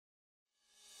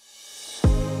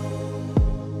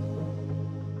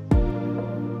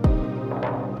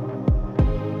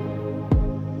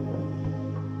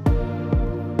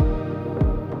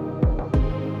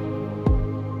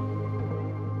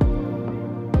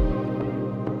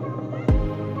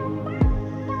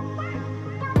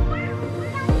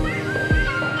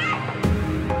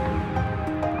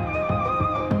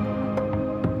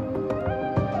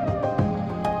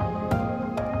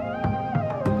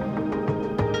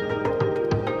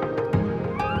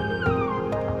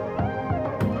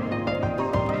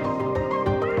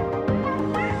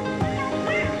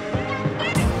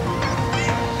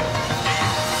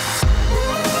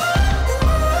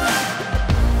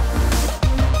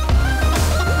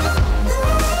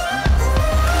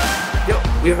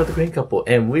We are the Green Couple,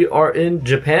 and we are in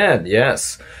Japan.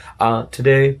 Yes.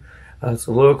 Today, it's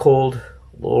a little cold,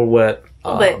 a little wet.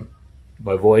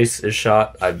 My voice is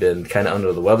shot. I've been kind of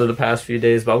under the weather the past few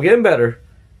days, but I'm getting better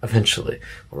eventually.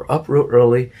 We're up real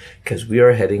early because we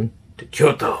are heading to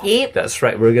Kyoto. Yep. That's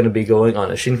right. We're going to be going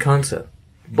on a Shinkansen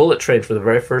bullet train for the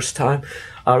very first time.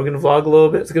 We're going to vlog a little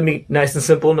bit. It's going to be nice and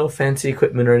simple. No fancy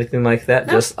equipment or anything like that.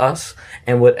 No. Just us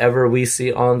and whatever we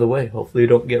see on the way. Hopefully we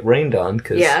don't get rained on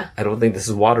because I don't think this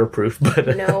is waterproof.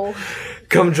 But no.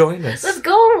 Come join us. Let's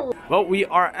go. Well, we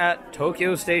are at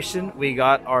Tokyo Station. We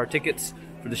got our tickets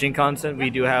for the Shinkansen. We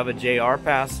do have a JR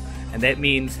pass, and that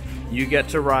means you get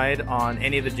to ride on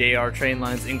any of the JR train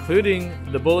lines, including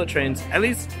the bullet trains, at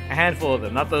least a handful of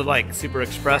them, not the like super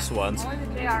express ones. Only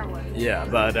the JR ones. Yeah,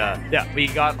 but yeah, we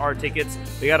got our tickets.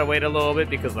 We gotta wait a little bit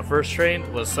because the first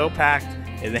train was so packed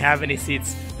and they didn't have any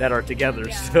seats that are together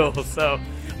still. So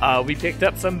we picked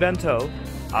up some bento.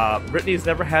 Brittany's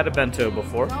never had a bento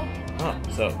before. Nope. Oh,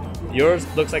 so yours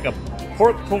looks like a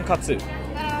pork tonkatsu.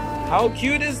 How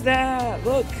cute is that?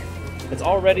 Look, it's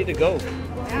all ready to go.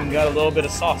 We got a little bit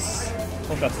of sauce.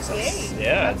 Tonkatsu sauce.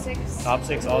 Yeah. Top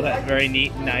six, all that. Very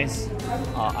neat and nice.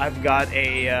 I've got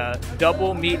a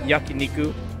double meat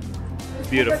yakiniku.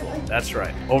 Beautiful. That's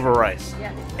right. Over rice.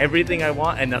 Yeah. Everything I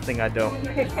want and nothing I don't.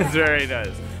 It's very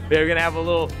nice. We're gonna have a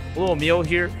little meal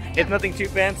here. It's nothing too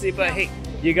fancy, but hey,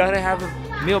 you gotta have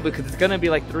a meal because it's gonna be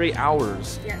like 3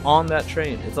 hours on that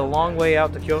train. It's a long way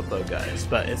out to Kyoto, guys,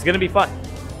 but it's gonna be fun.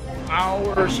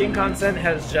 Our Shinkansen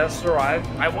has just arrived.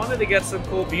 I wanted to get some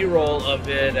cool B-roll of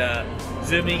it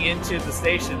zooming into the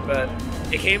station, but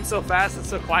it came so fast and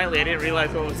so quietly I didn't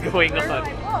realize what was going on. Like,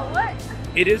 whoa, what?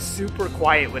 It is super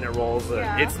quiet when it rolls in.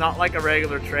 Yeah. It's not like a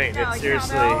regular train. No, it's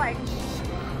seriously, like...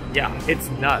 yeah, it's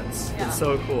nuts. Yeah. It's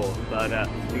so cool. But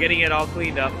we're getting it all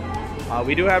cleaned up.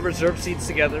 We do have reserved seats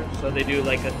together, so they do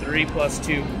like a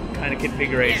 3+2 kind of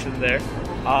configuration there.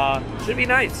 Should be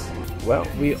nice. Well,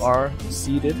 we are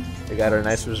seated. We got our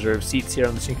nice reserved seats here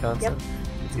on the Shinkansen. Yep.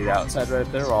 See the outside right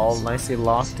there, we're all nicely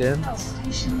locked in.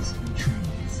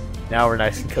 Now we're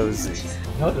nice and cozy.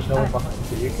 No, there's no one behind,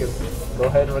 so you can go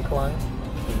ahead and recline.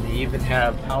 And they even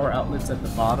have power outlets at the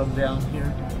bottom down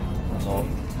here. Little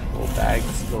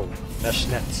bags, little mesh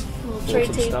nets, tray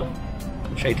some table. stuff.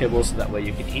 Tray tables, so that way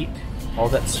you can eat. All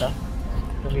that stuff.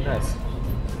 It'll be nice.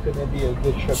 It's gonna be a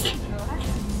good trip.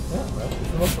 Yeah, bro.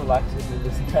 It's the most relaxing in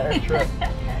this entire trip.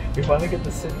 We finally get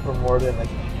to sit for more than like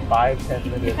 5-10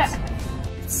 minutes. Yeah.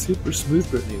 It's super smooth,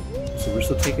 Brittany. So we're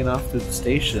still taking off to the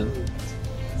station,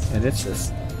 and it's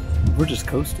just, we're just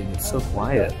coasting. It's so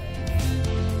quiet.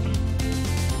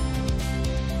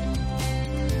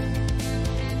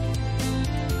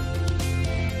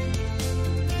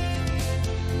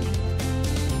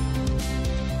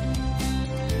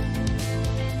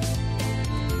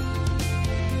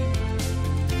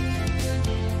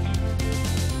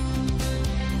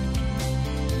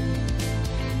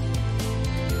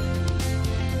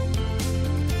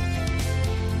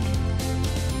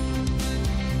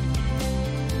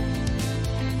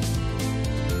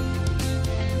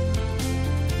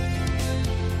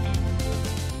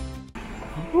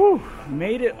 Whew,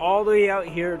 made it all the way out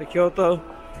here to Kyoto,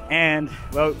 and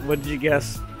well, what did you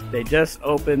guess? They just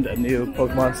opened a new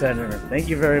Pokemon Center. Thank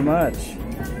you very much.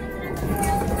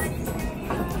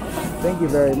 Thank you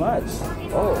very much.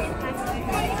 Oh.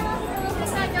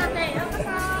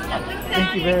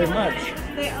 Thank you very much.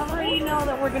 They already know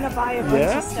that we're gonna buy a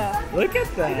bunch of stuff. Look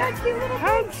at that. We got cute little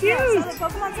How things. cute. Yeah, so the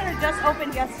Pokemon Center just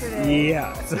opened yesterday.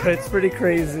 Yeah, so it's pretty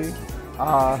crazy.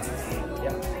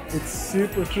 Yeah, it's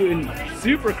super cute and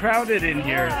super crowded in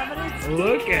here. Yeah, but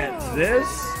Look at this.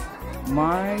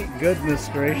 My goodness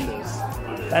gracious.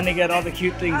 And you get all the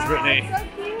cute things, Brittany.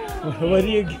 So cute. What do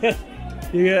you get?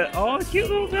 You get, oh, a cute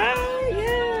little bag.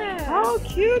 Yeah. How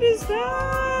cute is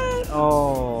that?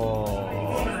 Oh.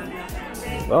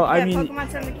 Well, I mean,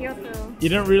 Pokemon Center Kyoto. you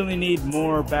don't really need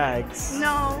more bags.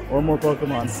 No. Or more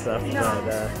Pokemon stuff, No.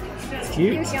 but it's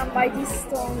cute. You can buy this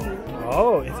only.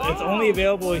 Oh, it's only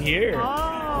available here.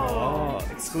 Oh. Oh,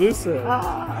 exclusive.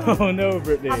 Oh. Oh no,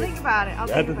 Brittany. I'll think about it.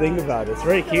 You have to think about it. It's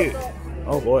very cute.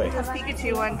 Oh boy. This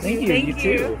Pikachu one too. Thank you, you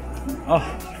too.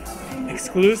 Oh,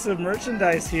 exclusive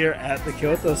merchandise here at the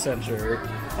Kyoto Center.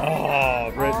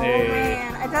 Oh, Brittany. Oh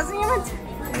man, it doesn't even.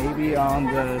 Maybe on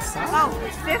the side. Oh,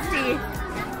 it's 50.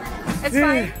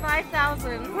 It's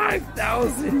 5,000.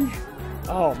 5,000.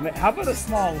 Oh man, how about a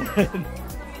small one?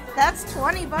 That's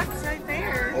 20 bucks right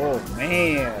there. Oh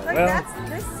man. Look, Well, that's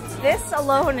this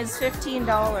alone is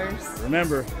 $15.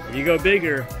 remember, if you go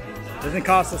bigger, it doesn't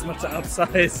cost us much to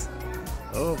upsize.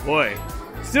 Oh boy.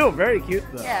 Still very cute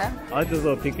though. Yeah. I like this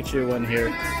little Pikachu one here.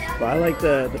 But I like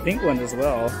the pink one as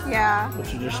well. Yeah. The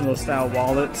traditional style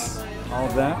wallets, all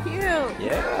of that. Cute.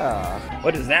 Yeah.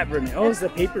 What is that, Brittany? Oh, it's the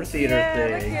paper theater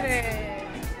thing. Look at it.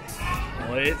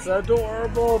 Oh, it's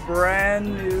adorable.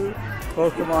 Brand new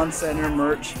Pokemon Center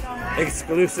merch.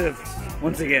 Exclusive,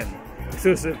 once again,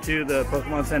 exclusive to the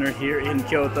Pokemon Center here in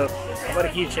Kyoto. How about a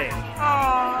keychain?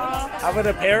 Aww. How about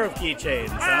a pair of keychains,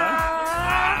 huh?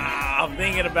 Ah, I'm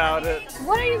thinking about it.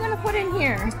 What are you gonna put in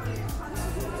here?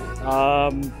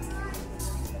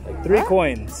 Like 3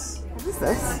 coins. What is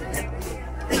this?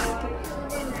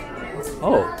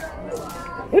 Oh,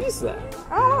 what is that?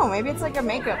 I don't know. Maybe it's like a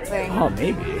makeup thing. Oh,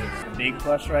 maybe. Big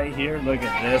plush right here. Look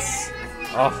at this.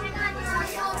 Oh,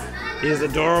 he's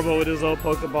adorable with his little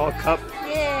Pokeball cup.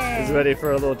 Yeah. He's ready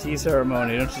for a little tea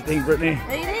ceremony, don't you think, Brittany?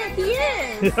 He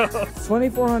is.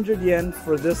 2,400 yen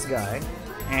for this guy,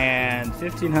 and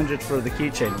 1,500 for the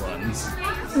keychain ones.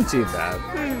 Isn't too bad.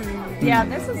 Yeah,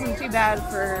 this isn't too bad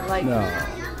for like No.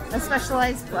 a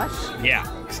specialized plush. Yeah,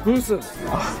 exclusive.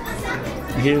 Oh.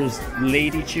 Here's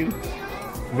Lady Chew.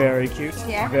 Very cute.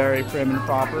 Yeah. Very prim and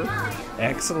proper.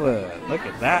 Excellent. Look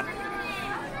at that.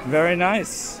 Very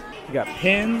nice. You got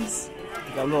pins.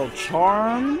 You got little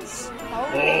charms.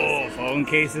 Oh, phone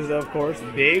cases, of course.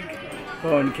 Big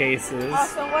phone cases.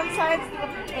 So one side's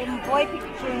the boy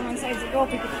Pikachu and one side's the girl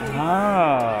Pikachu.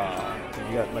 Ah.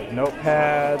 You got like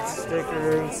notepads,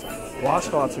 stickers.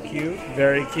 Washcloths are cute.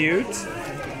 Very cute.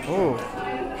 Oh.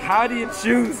 How do you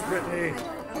choose, Brittany?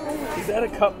 Is that a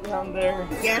cup down there?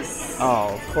 Yes.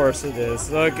 Oh, of course it is.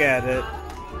 Look at it.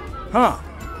 Huh.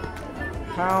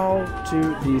 How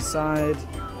to decide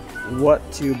what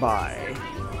to buy.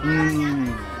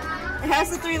 It has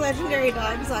the 3 legendary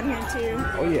dogs on here too.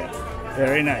 Oh yeah.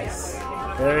 Very nice.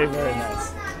 Very, very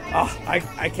nice. Oh,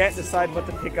 I can't decide what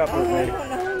to pick up. I don't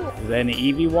know. Is that an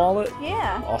Eevee wallet?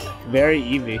 Yeah. Oh, very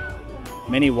Eevee.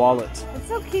 Mini wallet. It's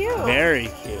so cute. Very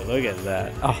cute. Look at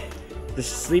that. Oh,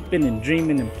 just sleeping and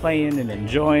dreaming and playing and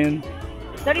enjoying.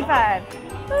 35.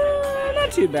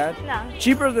 Not too bad. No.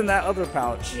 Cheaper than that other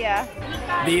pouch. Yeah.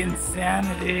 The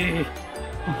insanity.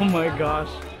 Oh my gosh.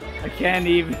 I can't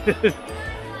even.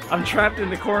 I'm trapped in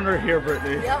the corner here,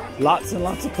 Brittany. Yep. Lots and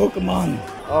lots of Pokemon.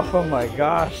 Oh my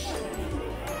gosh.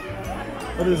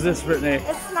 What is this, Brittany?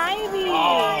 It's Snivy.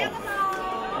 Oh.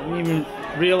 I didn't even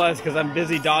realize because I'm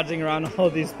busy dodging around all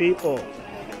these people.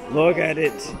 Look at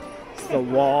it. It's the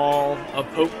wall of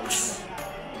pokes.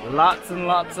 Lots and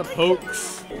lots of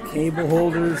pokes. Cable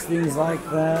holders, things like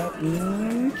that.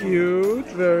 Cute.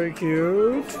 Very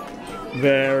cute.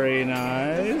 Very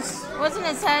nice. It wasn't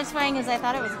as satisfying as I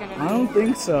thought it was going to be. I don't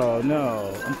think so,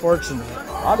 no. Unfortunately.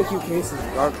 A lot of cute cases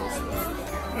regardless.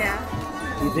 Yeah.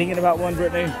 You thinking about one,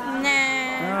 Brittany? Nah.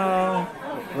 No.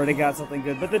 Already got something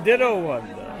good. But the Ditto one,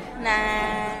 though.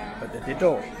 Nah. But the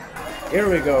Ditto. Here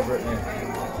we go, Brittany.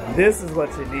 This is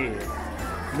what you need.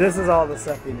 This is all the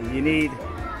stuff you need. You need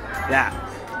that.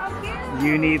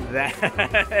 You need that.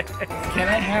 Can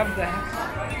I have that?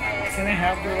 Can I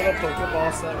have the little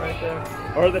Pokeball set right there?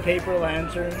 Or the paper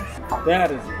lanterns?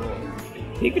 That is cool.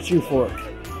 Pikachu fork.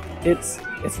 It's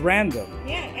random.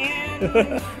 Yeah, and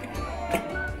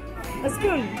a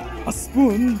spoon. A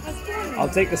spoon? A spoon. I'll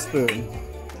take a spoon.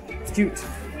 It's cute.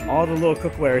 All the little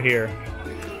cookware here.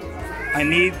 I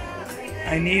need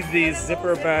these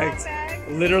zipper bags.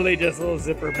 Literally just little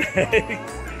zipper bags.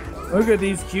 Look at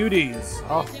these cuties.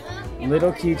 Oh,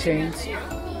 little keychains.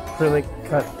 Acrylic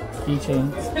cut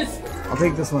keychains. I'll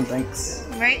take this one, thanks.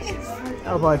 Right?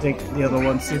 I'll probably take the other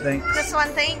ones too, thanks. This one,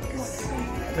 thanks.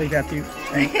 Take that too,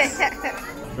 thanks.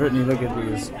 Brittany, look at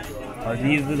these. Are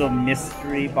these little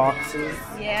mystery boxes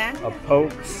Yeah. of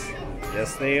pokes?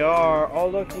 Yes, they are. Oh,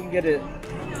 look, you can get it.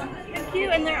 They're cute,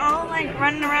 and they're all like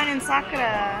running around in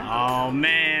Sakura. Oh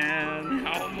man,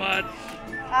 how much?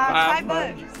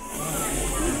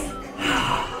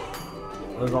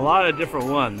 $5. There's a lot of different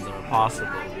ones that are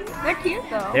possible. They're cute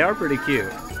though. They are pretty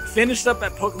cute. Finished up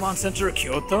at Pokemon Center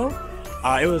Kyoto.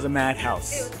 It was a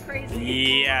madhouse. It was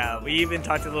crazy. Yeah, we even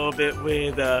talked a little bit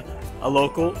with a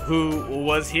local who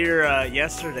was here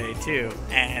yesterday too,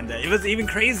 and it was even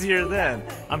crazier then,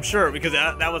 I'm sure, because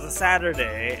that was a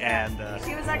Saturday, and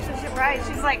She was actually surprised.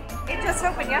 She's like, it just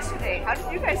opened yesterday. How did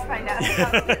you guys find out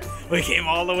about this? we came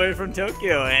all the way from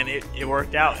Tokyo, and it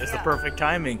worked out. It's the perfect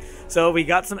timing. So we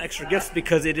got some extra gifts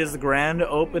because it is the grand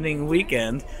opening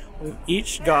weekend. We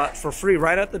each got for free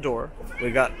right at the door. We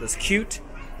got this cute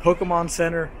Pokemon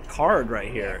Center card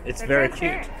right here. It's very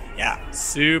cute. Yeah,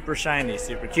 super shiny,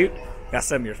 super cute. Got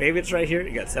some of your favorites right here.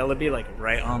 You got Celebi like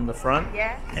right on the front.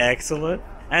 Yeah. Excellent.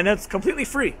 And that's completely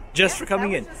free just for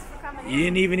coming in. You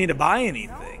didn't even need to buy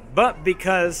anything. But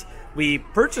because we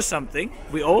purchased something.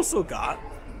 We also got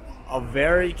a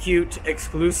very cute,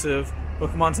 exclusive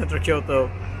Pokemon Center Kyoto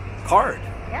card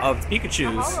of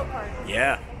Pikachu's.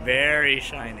 Yeah, very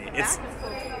shiny. It's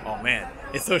oh man,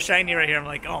 it's so shiny right here. I'm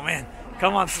like, oh man,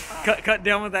 come on, cut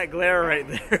down with that glare right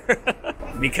there.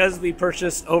 Because we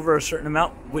purchased over a certain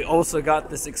amount, we also got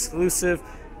this exclusive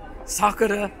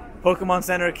Sakura Pokemon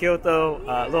Center Kyoto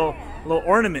little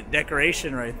ornament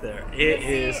decoration right there. It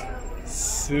is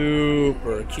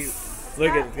super cute.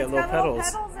 Look at it, it's got little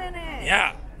petals. In it.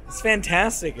 Yeah, it's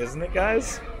fantastic, isn't it,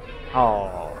 guys?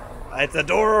 Oh, it's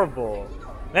adorable,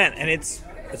 man, and it's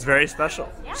very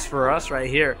special just for us right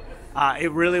here.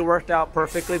 It really worked out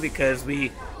perfectly because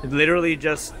we literally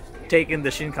just taken the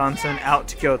Shinkansen out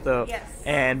to Kyoto,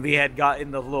 and we had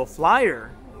gotten the little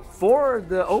flyer for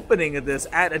the opening of this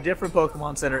at a different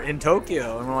Pokemon Center in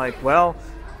Tokyo, and we're like, well,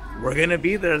 we're gonna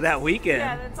be there that weekend.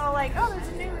 Yeah, and it's all like, oh, there's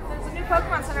a new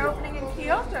Pokemon Center opening in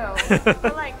Kyoto.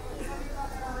 We're like,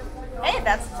 hey,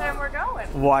 that's the time we're going.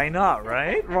 Why not,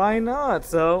 right? Why not?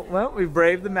 So, well, we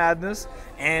braved the madness,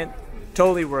 and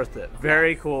totally worth it.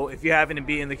 Very cool. If you happen to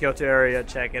be in the Kyoto area,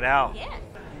 check it out. Yeah.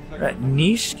 At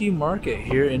Nishiki Market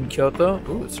here in Kyoto.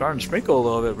 Ooh, it's starting to sprinkle a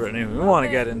little bit, Brittany. We want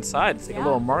to get inside. It's like a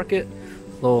little market,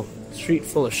 little street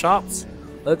full of shops.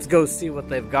 Let's go see what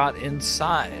they've got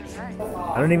inside.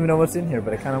 I don't even know what's in here,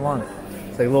 but I kind of want it.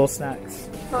 It's like little snacks.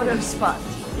 Photo spot.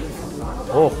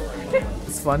 Oh,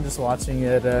 it's fun just watching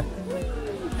it.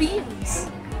 Beans.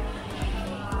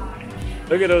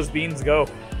 Look at those beans go.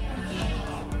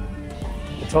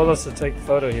 They told us to take a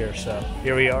photo here, so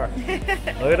here we are. Look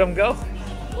at them go.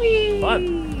 Whee.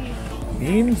 Fun.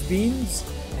 Beans,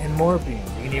 and more beans.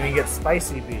 You can even get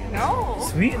spicy beans. No.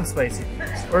 Sweet and spicy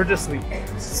beans. Or just sweet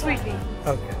beans. Sweet beans.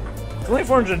 Okay. It's only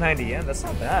 490 yen. That's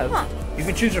not bad. Huh. You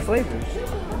can choose your flavors.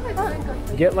 Oh my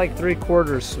God. Get like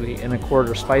 3/4 sweet and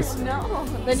 1/4 spicy. No,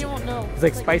 then you won't know. It's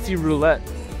like spicy roulette.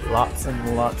 Lots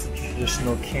and lots of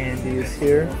traditional candies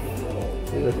here.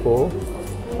 These are cool.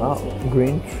 Wow,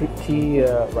 green tea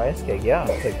rice cake. Yeah,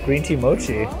 it's like green tea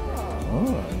mochi.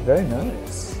 Oh, very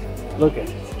nice. Look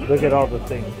at all the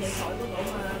things.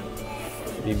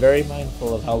 Be very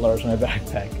mindful of how large my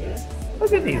backpack is.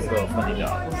 Look at these little funny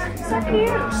dogs.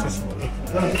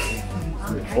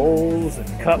 Bowls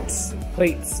and cups and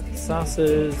plates and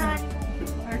saucers.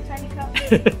 Tiny cup.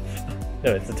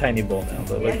 No, it's a tiny bowl now,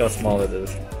 but look how small it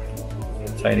is.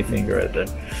 Tiny finger right there.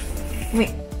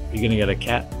 Wait. You gonna get a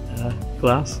cat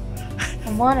glass?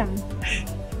 I want him.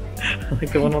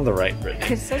 Like the one on the right, Brittany.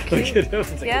 It's so Look cute. at him.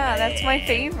 It's like, Yeah, that's my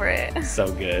favorite.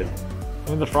 so good. I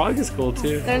mean, the frog is cool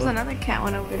too. There's another cat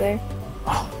one over there.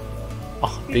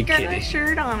 Oh, He's big got kitty. a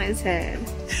shirt on his head.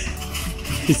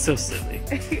 He's so silly.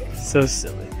 So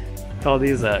silly. All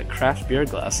these craft beer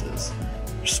glasses.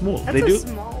 They're small. That's they a do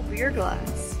small beer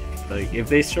glass. like if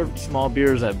they served small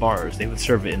beers at bars, they would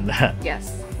serve it in that.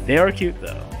 Yes. They are cute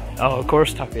though. Oh, of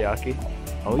course, takoyaki.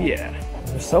 Oh yeah.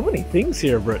 There's so many things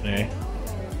here, Brittany.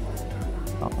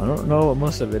 I don't know what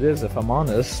most of it is, if I'm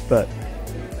honest, but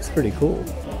it's pretty cool.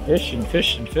 Fish and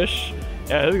fish and fish.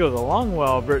 Yeah, this goes a long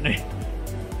while, Brittany.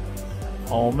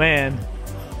 Oh man,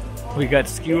 we got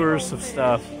skewers of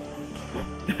stuff.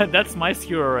 That's my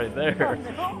skewer right there.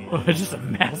 It's just a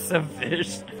massive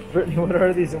fish. Brittany, what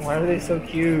are these and why are they so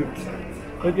cute?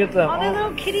 Look at them. Oh, they're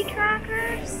little kitty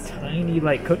crackers. Tiny,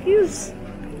 like cookies?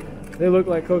 They look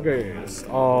like cookies.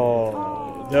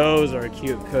 Oh, those are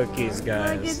cute cookies,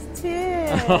 guys. It's 2.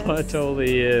 Oh, it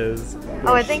totally is.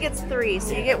 Oh, I think it's 3,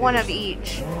 so you get one of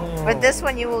each. Oh. But this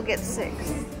one you will get 6.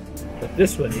 But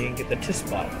this one, you can get the Tis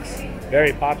box.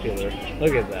 Very popular.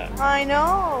 Look at that. I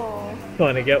know. You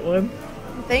want to get one?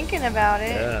 I'm thinking about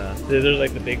it. Yeah. There's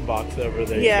like the big box over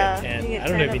there. Yeah. You get 10. You get I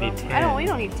don't know 10 if you of need them. 10. We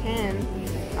don't need 10.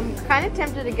 I'm kind of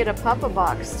tempted to get a Papa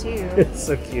box too. It's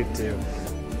so cute too.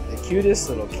 The cutest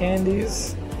little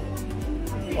candies.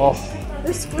 Oh.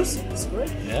 They're squish.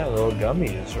 Yeah, little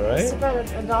gummies, It's right? about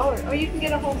 $1. Oh, you can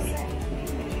get a whole set.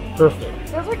 Perfect.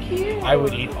 Those are cute. I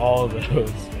would eat all of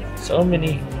those. So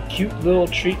many cute little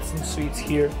treats and sweets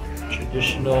here.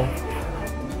 Traditional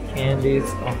candies.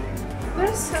 Oh,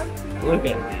 They're so cute. look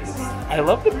at this. I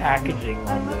love the packaging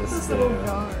I on love this. this little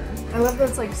jar. I love that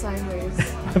it's like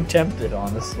sideways. I'm tempted,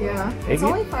 honestly. Yeah. Maybe, It's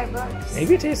only $5.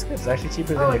 maybe it tastes good. It's actually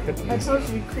cheaper Oh, than the I cookies. told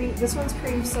you, this one's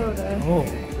cream soda. Oh,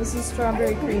 This is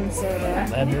strawberry cream soda.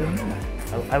 lemon.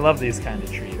 I love these kind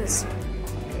of treats.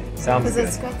 Sounds Because good.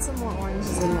 it's got some more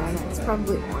oranges in there, and it's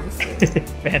probably orange.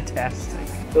 Fantastic.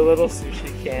 The little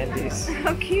sushi candies.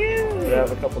 How cute! We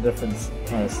have a couple different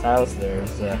styles there.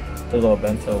 There's the little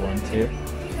bento one too.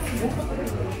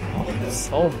 Oh, there's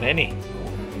so many.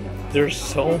 There's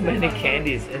so many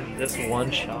candies in this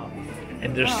one shop.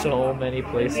 And there's so many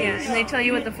places. Yeah, and they tell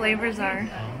you what the flavors are.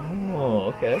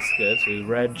 Oh, okay, that's good. So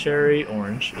red cherry,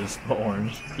 orange is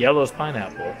orange. Yellow is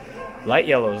pineapple. Light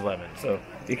yellow is lemon. So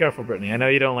be careful, Brittany. I know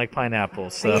you don't like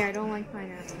pineapples. So Yeah, I don't like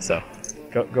pineapple. So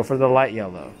go for the light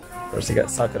yellow. First, you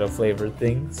got Sakura flavored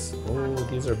things. Oh,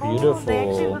 these are beautiful. Oh, they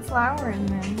actually have flour in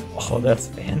them. Oh, that's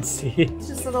fancy. It's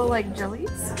just little like jellies.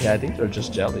 Yeah, I think they're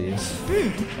just jellies.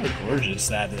 How gorgeous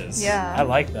that is. Yeah. I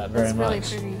like that very much.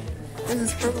 It's really pretty. There's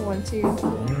this purple one too.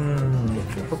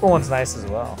 The purple one's nice as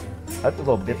well. I like the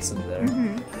little bits in there.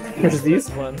 There's these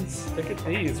ones. Look at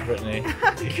these, Brittany.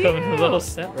 They come in a little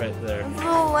set right there.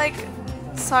 Little like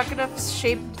Sakura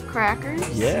shaped crackers.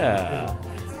 Yeah.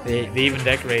 They even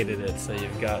decorated it so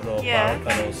you've got little flower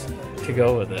petals to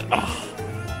go with it.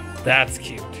 Oh, that's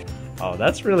cute. Oh,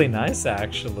 that's really nice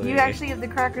actually. You actually have the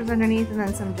crackers underneath and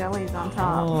then some jellies on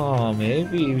top. Oh,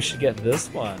 maybe we should get this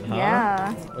one, huh?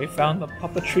 Yeah. We found the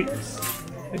Papa treats.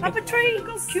 Papa tree. Look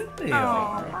how cute they Oh,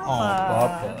 are. Papa. Oh,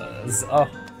 Papas. Oh,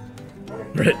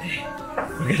 Brittany,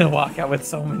 we're gonna walk out with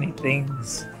so many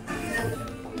things.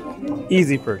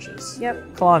 Easy purchase.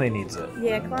 Yep. Kalani needs it.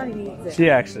 Yeah, Kalani needs it. She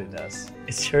actually does.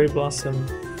 It's cherry blossom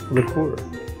liqueur.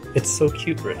 It's so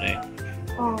cute, Brittany.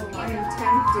 Oh, I am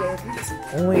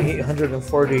tempted. Only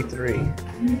 843.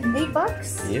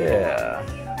 $8? Yeah.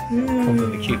 Comes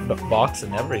in a cute box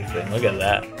and everything. Look at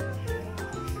that.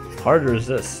 Hard to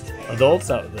resist. Adults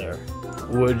out there,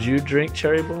 would you drink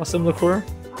cherry blossom liqueur?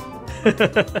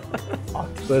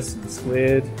 Octopus and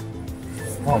squid.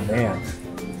 Oh man,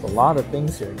 there's a lot of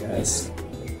things here, guys.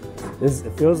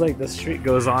 It feels like the street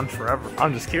goes on forever.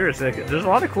 I'm just curious. There's a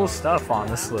lot of cool stuff,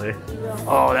 honestly.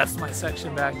 Oh, that's my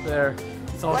section back there.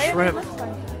 It's all shrimp.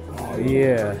 Oh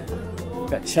yeah.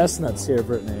 Got chestnuts here,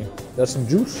 Brittany. There's some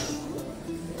juice.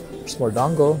 Some more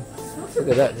dango. Look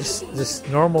at that. Just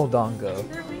normal dango.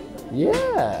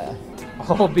 Yeah.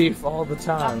 All beef all the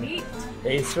time. Meat.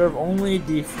 They serve only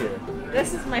beef here.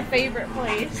 This is my favorite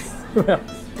place. Well,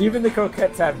 even the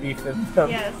croquettes have beef in them.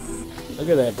 Yes. Look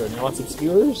at that, Brittany. Want some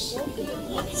skewers?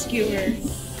 Skewers.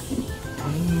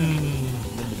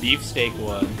 The beefsteak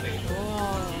one.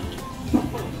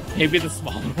 Maybe the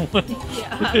smaller one.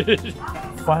 Yeah.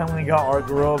 Finally got our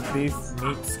grilled beef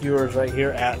meat skewers right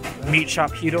here at Meat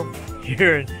Shop Kyoto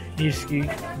here in Nishiki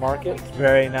Market. It's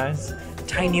very nice.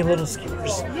 Tiny little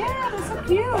skewers. Yeah, they're so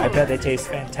cute. I bet they taste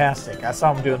fantastic. I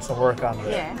saw them doing some work on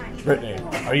this. Yeah. Brittany,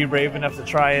 are you brave enough to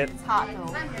try it? It's hot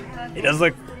though. It does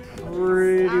look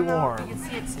pretty I don't know if warm. you can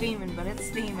see it steaming, but it's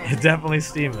steaming. It's definitely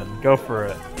steaming. Go for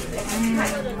it.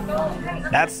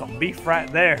 That's some beef right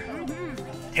there.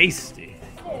 Tasty.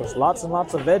 There's lots and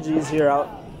lots of veggies here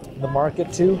out in the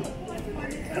market too.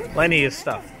 Plenty of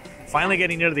stuff. Finally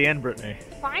getting near the end, Brittany.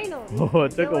 Finally. Oh,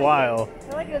 it took a while. I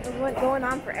feel like it was going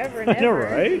on forever and I know, ever.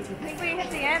 right? I think we hit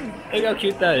the end. Look how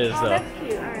cute that is, Oh, though. that's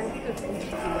cute. All right, let's do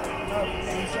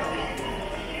this.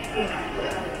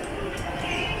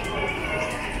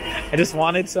 I just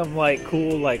wanted some like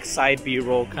cool like side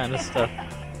B-roll kind of stuff.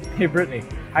 Hey, Brittany,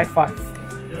 high five.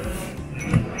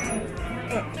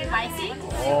 Spicy?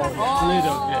 Oh, a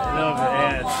little bit.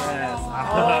 Yes, yes.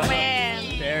 Oh, man.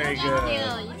 Very good.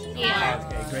 Yeah.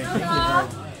 Okay, great.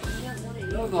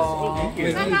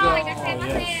 Thank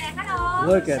you.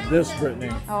 Look at this,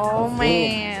 Brittany. Oh, I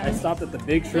man. stopped at the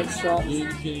big shrimp shop.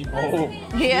 Oh.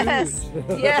 Yes.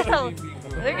 Yeah.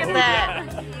 Look at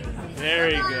that.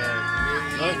 Very good.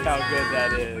 Look how good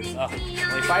that is. Oh,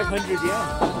 only 500 yen.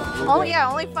 Oh, yeah,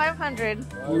 only 500.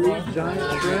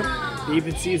 Giant shrimp. They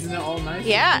even season it all nice.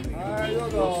 Yeah. A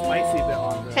little spicy bit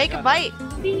on there. Take a bite.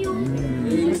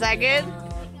 Is that good?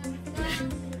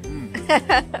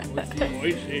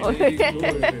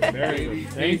 Very good.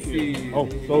 Thank you. Oh,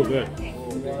 so good.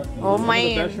 Oh, One of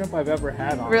the best man. shrimp I've ever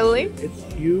had on. Really?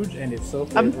 It's huge and it's so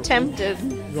flavorful. I'm tempted.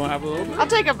 You want to have a little bit? I'll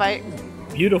take a bite.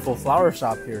 Beautiful flower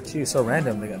shop here too. So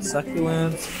random. They got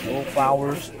succulents, little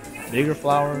flowers, bigger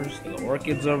flowers, the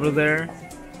orchids over there.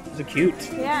 These are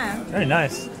cute. Yeah. Very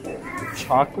nice.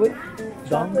 Chocolate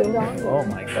dango. Oh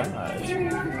my gosh.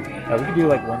 Yeah, we could do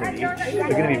like one of each. They're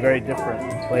gonna be very different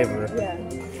in flavor. Yeah.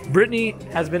 Brittany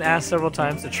has been asked several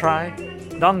times to try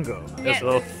dango. Yes.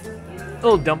 Those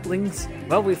little dumplings.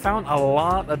 Well, we found a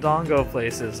lot of dango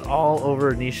places all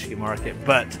over Nishiki Market,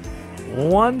 but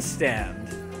one stand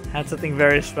had something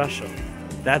very special.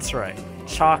 That's right,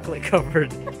 chocolate covered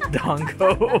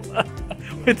dango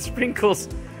with sprinkles.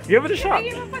 Give it a shot. They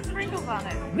even put sprinkles on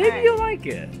it. Maybe you'll like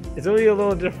it. It's really a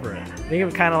little different. Think of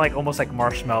it kind of like almost like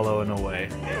marshmallow in a way.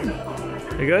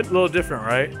 You good? A little different,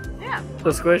 right? Yeah.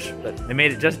 So squish, but they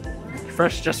made it just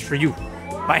fresh just for you.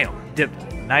 Bam,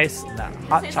 dipped nice in that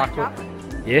hot Tastes like chocolate.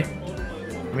 Yeah.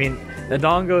 I mean, The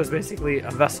dongo is basically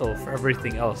a vessel for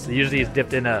everything else. It usually is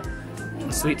dipped in a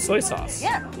sweet soy sauce.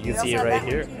 Yeah. You can see it right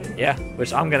here. Yeah,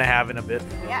 which I'm gonna have in a bit.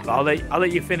 Yeah. But I'll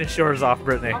let you finish yours off,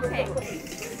 Brittany. Okay.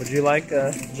 Would you like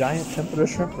a giant tempura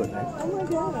shrimp, Brittany? Oh my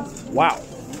gosh. Wow,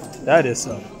 that is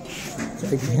so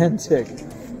gigantic.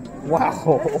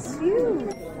 Wow. That's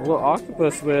huge. A little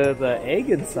octopus with an egg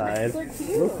inside.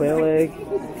 Little quail egg,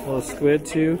 little squid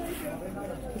too.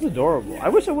 It's adorable. I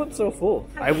wish I wasn't so full.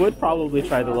 I would probably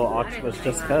try the little octopus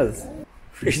just cause.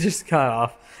 We just got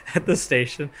off at the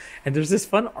station and there's this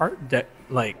fun art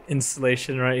like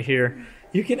installation right here.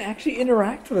 You can actually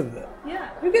interact with it.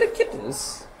 Yeah. You get a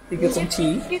kiddos. You get some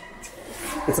tea.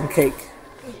 Get some cake.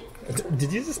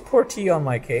 Did you just pour tea on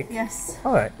my cake? Yes.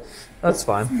 Alright. That's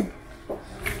fine.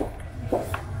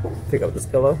 Pick up this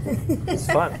pillow. It's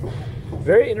fun.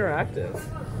 Very interactive.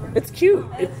 It's cute.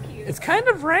 It's kind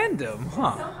of random,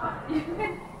 huh?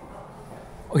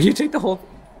 Oh, you take the whole.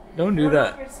 Don't do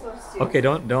that. You're supposed to. Okay,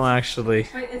 don't actually.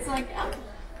 But it's like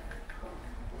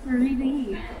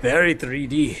 3D. Very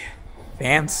 3D.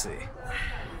 Fancy.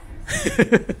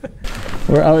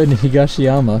 We're out in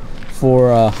Higashiyama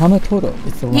for Hanatoro.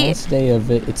 It's the last day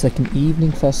of it. It's like an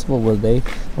evening festival where they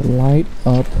light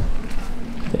up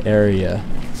the area.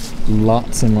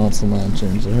 Lots and lots of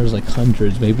lanterns. And there's like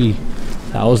hundreds, maybe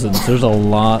thousands. There's a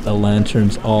lot of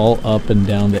lanterns all up and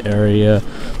down the area.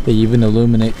 They even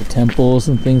illuminate the temples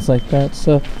and things like that.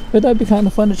 So that'd be kind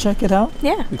of fun to check it out.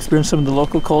 Yeah. Experience some of the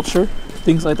local culture,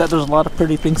 things like that. There's a lot of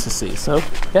pretty things to see. So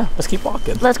yeah, let's keep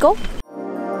walking. Let's go.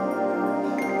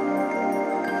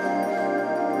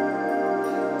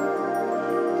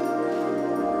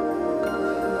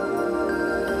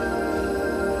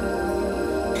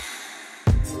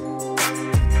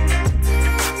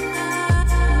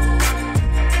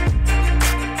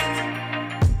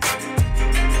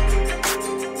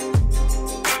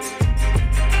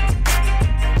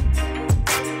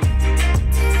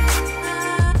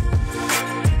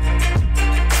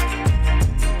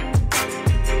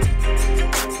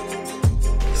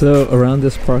 So around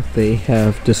this park they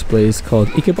have displays called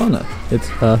ikebana. It's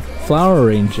flower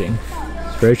arranging.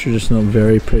 It's very traditional,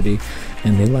 very pretty,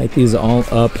 and they light these all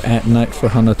up at night for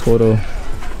Hanatoro.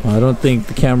 I don't think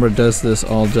the camera does this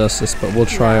all justice, but we'll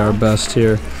try our best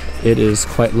here. It is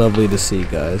quite lovely to see,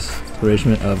 guys.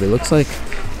 Arrangement of, it looks like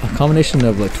a combination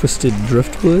of like twisted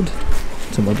driftwood,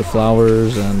 some other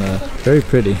flowers, and very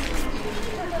pretty.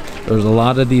 There's a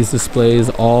lot of these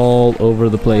displays all over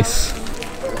the place.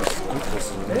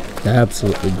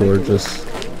 Absolutely gorgeous.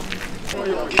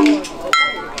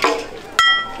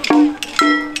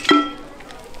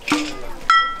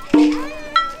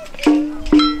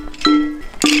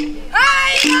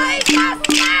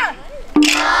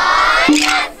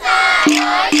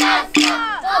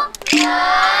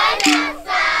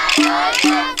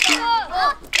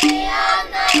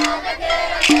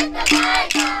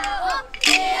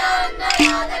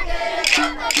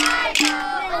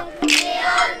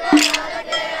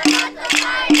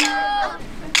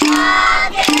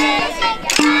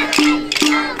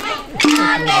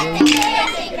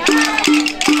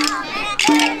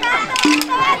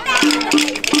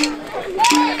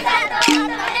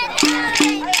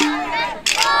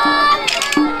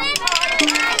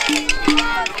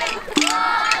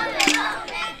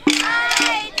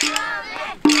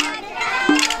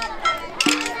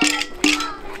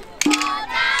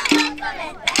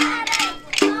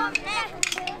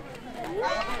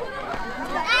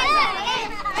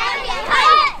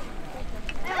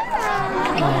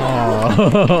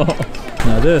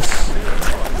 Now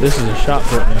this is a shop,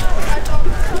 Brittany.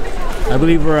 I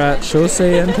believe we're at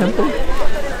Shoseien Temple,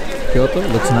 Kyoto.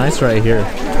 Looks nice right here.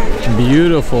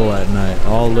 Beautiful at night,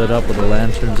 all lit up with the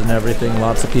lanterns and everything.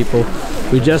 Lots of people.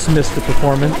 We just missed the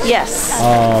performance. Yes.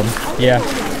 Yeah,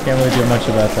 can't really do much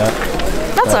about that.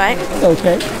 That's alright.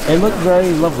 Okay. It looked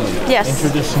very lovely. Yes.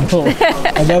 And traditional.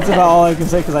 And that's about all I can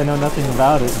say because I know nothing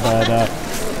about it. But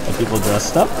people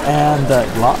dressed up and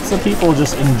lots of people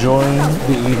just enjoying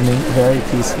the evening. Very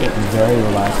peaceful and very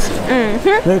relaxing.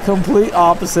 Mm-hmm. The complete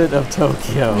opposite of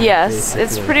Tokyo. Yes, basically.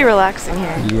 it's pretty relaxing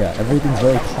here. Yeah, everything's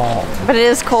very calm. But it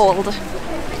is cold.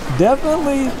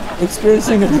 Definitely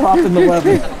experiencing a drop in the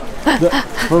weather.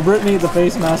 For Brittany, the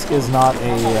face mask is not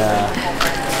a...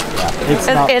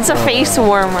 It's a face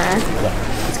warmer.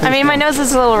 Yeah, I mean, my nose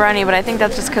is a little runny, but I think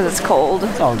that's just because it's cold.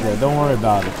 It's all good. Don't worry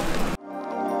about it.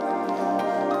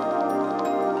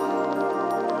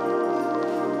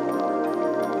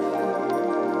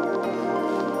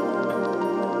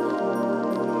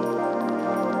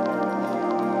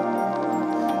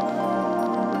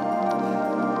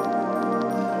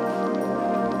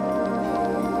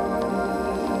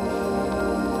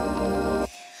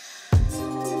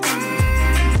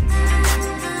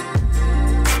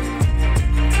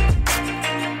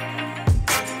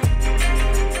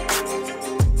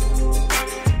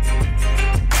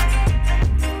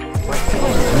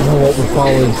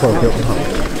 following corporate.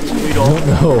 We don't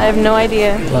know. I have no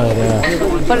idea.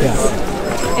 But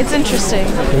it's interesting.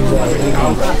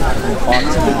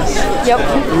 Yep.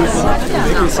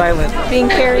 Maybe silent. Being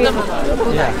carried.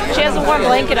 Yeah. She has a warm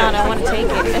blanket on. I want to take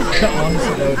it.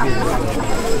 Honestly, that would be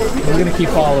amazing. We're gonna keep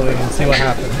following and see what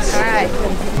happens. All right.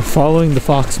 We're following the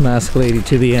fox mask lady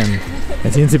to the end.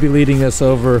 It seems to be leading us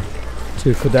over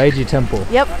to Kodaiji Temple.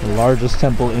 Yep. The largest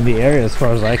temple in the area, as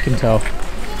far as I can tell.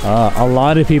 A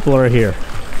lot of people are here.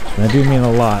 And I do mean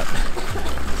a lot.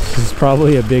 This is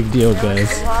probably a big deal,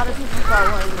 guys. A lot of people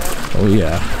following this. Oh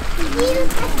yeah.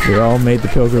 We all made the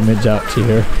pilgrimage out to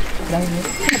here.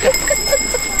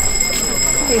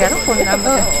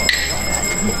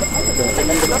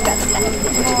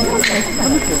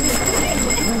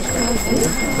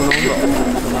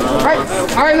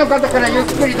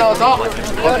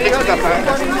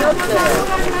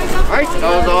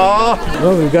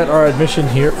 Well, we've got our admission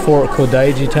here for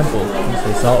Kodaiji Temple.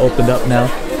 It's all opened up now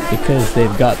because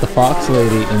they've got the fox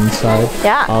lady inside.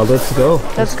 Yeah. Let's go.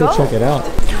 Let's go check it out.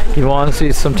 You want to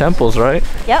see some temples, right?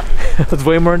 Yep. It's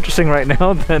way more interesting right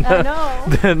now than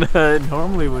it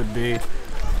normally would be.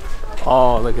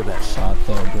 Oh, look at that shot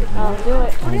though, Brittany. I'll do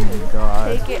it. Oh my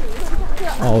god. Take it.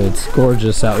 Oh, it's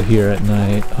gorgeous out here at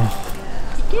night. Oh,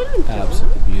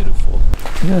 absolutely beautiful.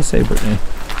 I gotta say, Brittany,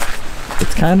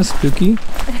 it's kind of spooky,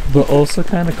 but also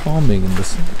kind of calming in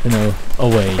this, a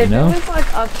way, If it was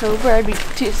like October, I'd be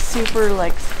super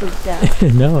like spooked out.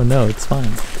 No, it's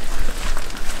fine.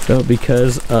 So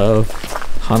because of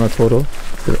Hanatoro,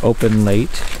 they're open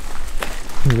late.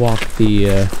 Walk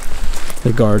the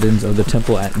gardens of the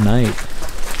temple at night.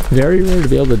 Very rare to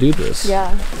be able to do this.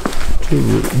 Yeah. To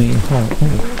main hall.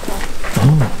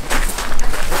 Oh.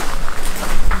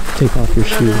 Take off your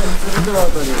shoes.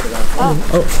 Oh.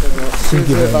 Thank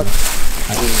you very much.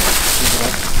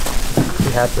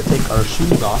 We have to take our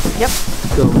shoes off. Yep.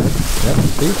 Go ahead. Yep,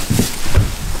 see?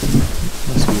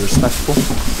 Must be respectful.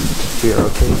 We are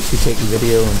okay to take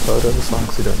video and photos as long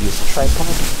as we don't use a tripod.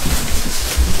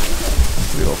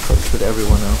 We will approach with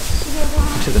everyone else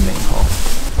to the main hall.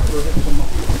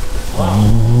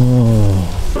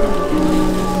 Oh.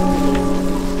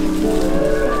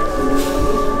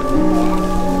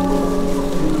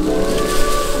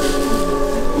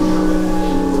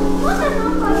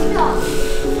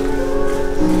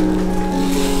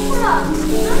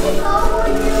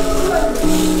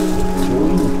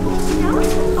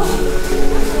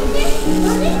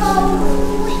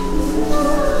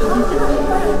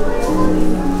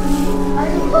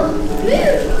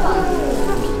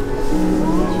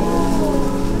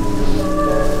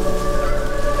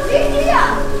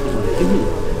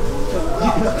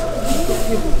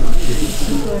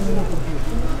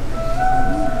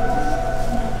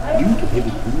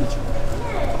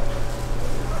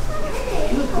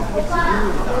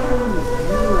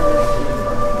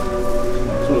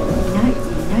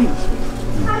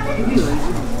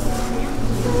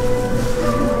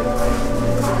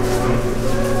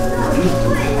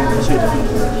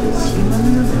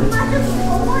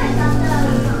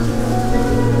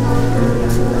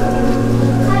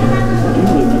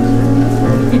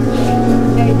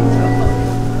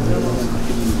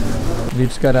 We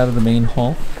just got out of the main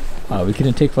hall. We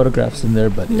couldn't take photographs in there,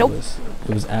 but it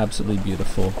was absolutely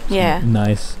beautiful. Yeah. Some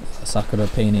nice sakura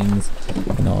paintings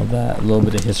and all that. A little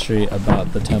bit of history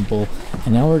about the temple,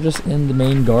 and now we're just in the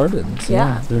main garden. So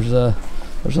yeah, there's a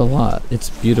lot. It's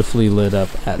beautifully lit up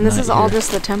at night. And this is all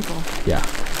just the temple. Yeah,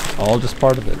 all just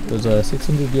part of it. There's a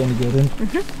 600 yen to get in.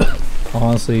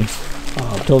 Honestly,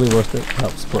 totally worth it to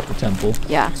help support the temple.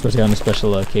 Yeah. Especially on a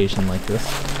special occasion like this.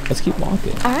 Let's keep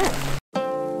walking. All right.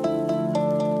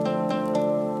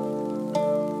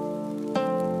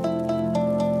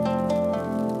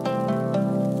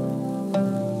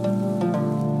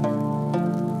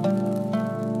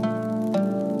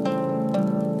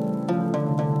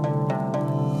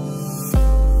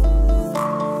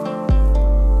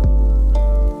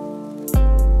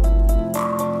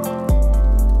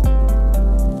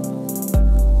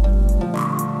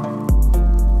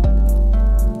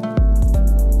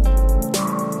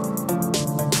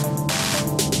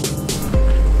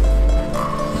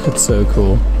 That's so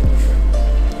cool.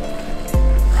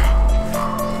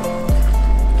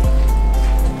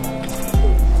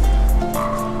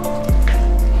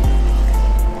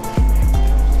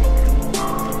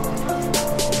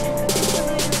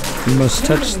 You must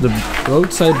touch the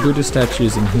roadside Buddha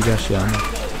statues in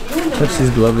Higashiyama. Touch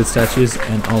these beloved statues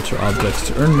and altar objects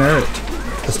to earn merit.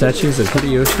 The statues of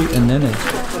Hideyoshi and Nene.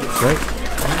 Right?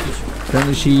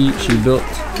 Apparently she built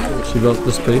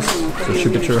this place so she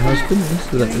could her husband. Is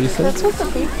that what you said? That's what the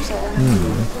paper said.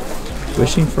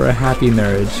 wishing for a happy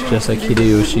marriage, just like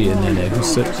Hideyoshi and Nene, who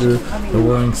stood through the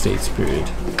Warring States period.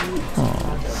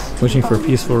 Aww. Wishing for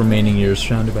peaceful remaining years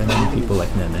surrounded by many people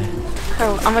like Nene.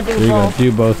 So I'm gonna do There you both. go.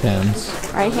 Do both hands.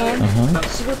 Right hand.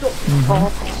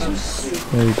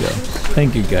 There you go.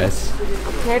 Thank you, guys.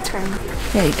 Your turn.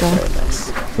 There you go.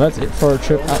 So that's it for our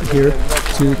trip out here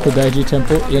to Kodaiji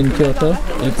Temple in Kyoto.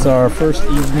 It's our first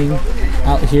evening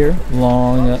out here.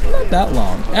 Long, not that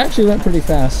long. Actually went pretty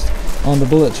fast on the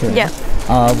bullet train. Yeah.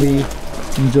 We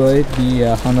enjoyed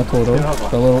the Hanatoro,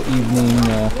 the little evening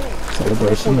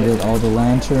celebration with all the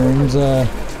lanterns.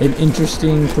 An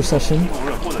interesting procession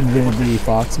with the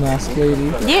fox mask lady.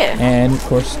 Yeah. And of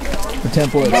course, the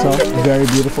temple itself, very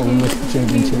beautiful and with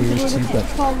changed interiors too, but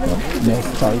no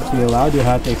photography allowed. You'll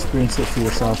have to experience it for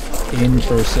yourself in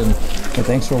person. But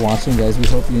thanks for watching, guys. We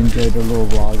hope you enjoyed our little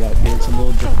vlog out here. It's a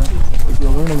little different. If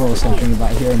you'll learn a little something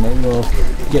about here, maybe we'll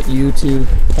get you to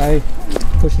try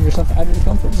pushing yourself out of your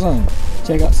comfort zone.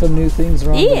 Check out some new things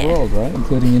around the world, right?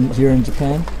 Including here in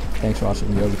Japan. Thanks for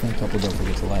watching the Yogi Couple. Don't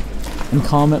forget to like and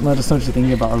comment. Let us know what you're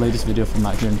thinking about our latest video from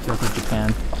out here in Kyoto,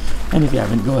 Japan. And if you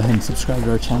haven't, go ahead and subscribe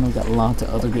to our channel. We've got lots of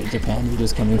other great Japan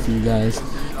videos coming for you guys.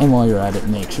 And while you're at it,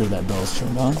 make sure that bell's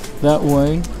turned on. That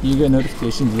way, you get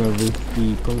notifications whenever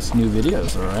we post new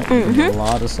videos, alright? We get a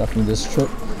lot of stuff from this trip.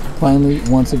 Finally,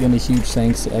 once again, a huge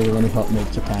thanks to everyone who helped make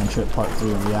Japan Trip Part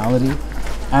 3 a reality.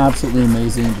 Absolutely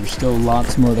amazing. There's still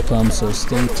lots more to come, so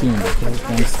stay tuned, okay?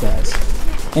 Thanks, guys.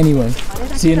 Anyway,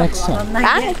 see you next time.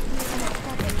 Bye.